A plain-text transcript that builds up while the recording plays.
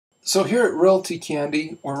So here at Realty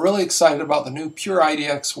Candy, we're really excited about the new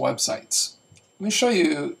PureIDX websites. Let me show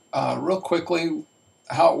you real quickly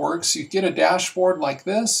how it works. You get a dashboard like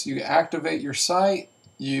this, you activate your site,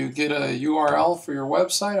 you get a URL for your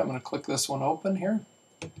website. I'm going to click this one open here.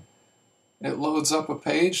 It loads up a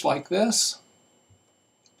page like this.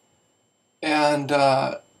 And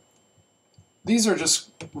these are just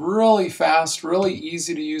really fast, really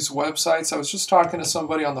easy to use websites. I was just talking to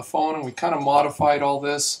somebody on the phone and we kind of modified all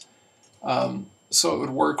this so it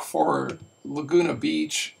would work for Laguna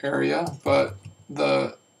Beach area, but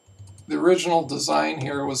the original design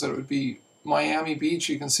here was that it would be Miami Beach.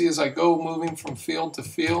 You can see as I go moving from field to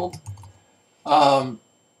field,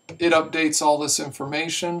 it updates all this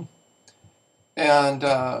information. And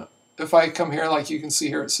if I come here, like you can see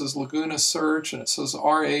here, it says Laguna Search and it says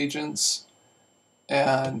Our Agents.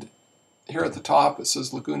 And here at the top it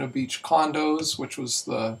says Laguna Beach Condos, which was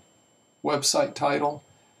the website title.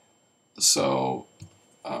 So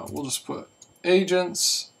we'll just put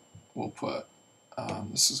agents. We'll put,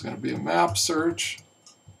 this is going to be a map search.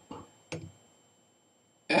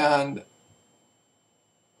 And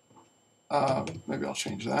maybe I'll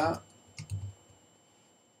change that.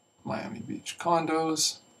 Miami Beach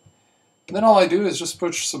Condos. And then all I do is just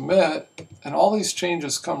push submit, and all these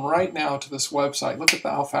changes come right now to this website. Look at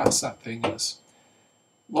how fast that thing is.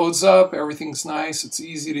 Loads up, everything's nice, it's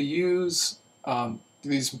easy to use.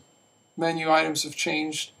 These menu items have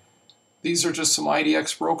changed. These are just some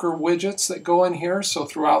IDX Broker widgets that go in here, so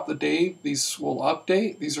throughout the day these will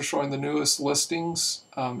update. These are showing the newest listings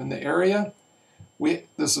in the area.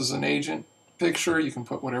 This is an agent picture. You can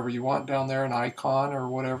put whatever you want down there, an icon or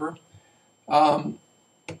whatever.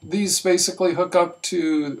 These basically hook up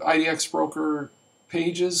to IDX Broker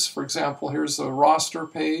pages. For example, here's the roster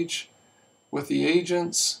page with the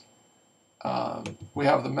agents. We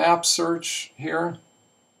have the map search here.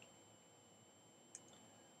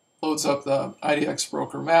 Loads up the IDX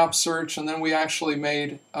Broker map search, and then we actually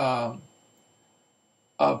made a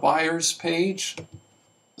buyer's page.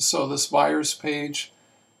 So this buyer's page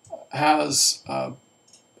has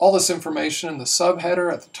all this information in the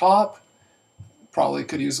subheader at the top. Probably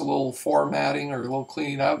could use a little formatting or a little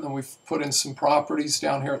cleaning up. And then we've put in some properties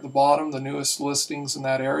down here at the bottom, the newest listings in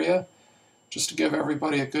that area, just to give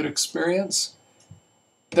everybody a good experience.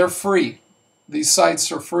 They're free. These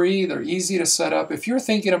sites are free. They're easy to set up. If you're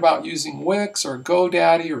thinking about using Wix or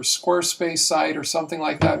GoDaddy or Squarespace site or something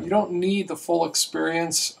like that, you don't need the full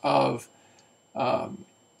experience of a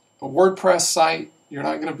WordPress site. You're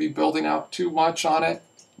not going to be building out too much on it.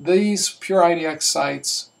 These PureIDX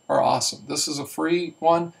sites are awesome. This is a free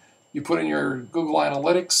one. You put in your Google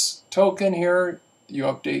Analytics token here. You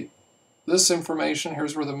update this information.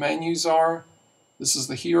 Here's where the menus are. This is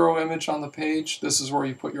the hero image on the page. This is where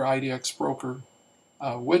you put your IDX Broker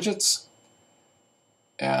widgets.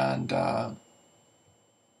 And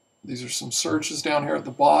these are some searches down here at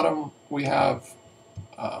the bottom. We have,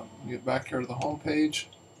 get back here to the home page.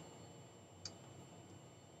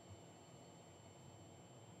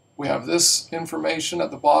 We have this information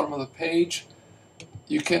at the bottom of the page.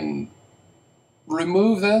 You can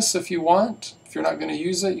remove this if you want. If you're not going to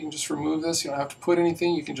use it, you can just remove this. You don't have to put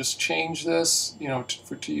anything. You can just change this, you know,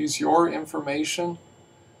 to use your information.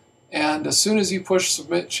 And as soon as you push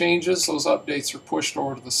submit changes, those updates are pushed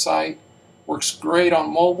over to the site. Works great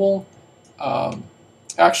on mobile.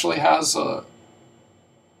 Actually has a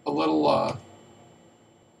little,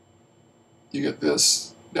 you get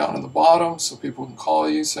this down in the bottom so people can call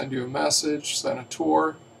you, send you a message, send a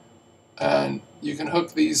tour, and you can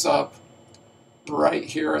hook these up right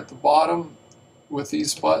here at the bottom with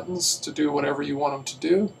these buttons to do whatever you want them to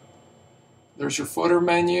do. There's your footer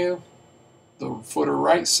menu, the footer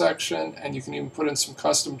right section, and you can even put in some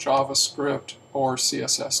custom JavaScript or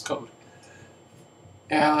CSS code.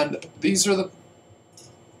 And these are the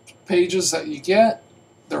pages that you get.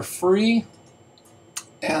 They're free.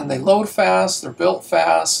 And they load fast, they're built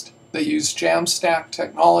fast, they use Jamstack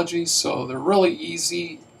technology, so they're really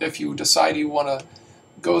easy. If you decide you want to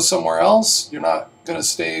go somewhere else, you're not going to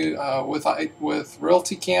stay with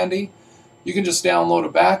Realty Candy, you can just download a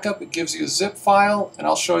backup. It gives you a zip file, and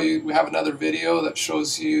I'll show you, we have another video that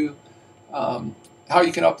shows you how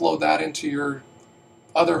you can upload that into your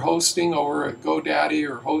other hosting over at GoDaddy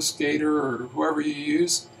or HostGator or whoever you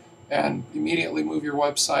use, and immediately move your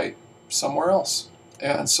website somewhere else.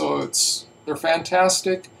 And so they're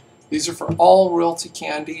fantastic. These are for all Realty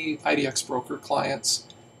Candy IDX Broker clients.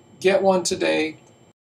 Get one today.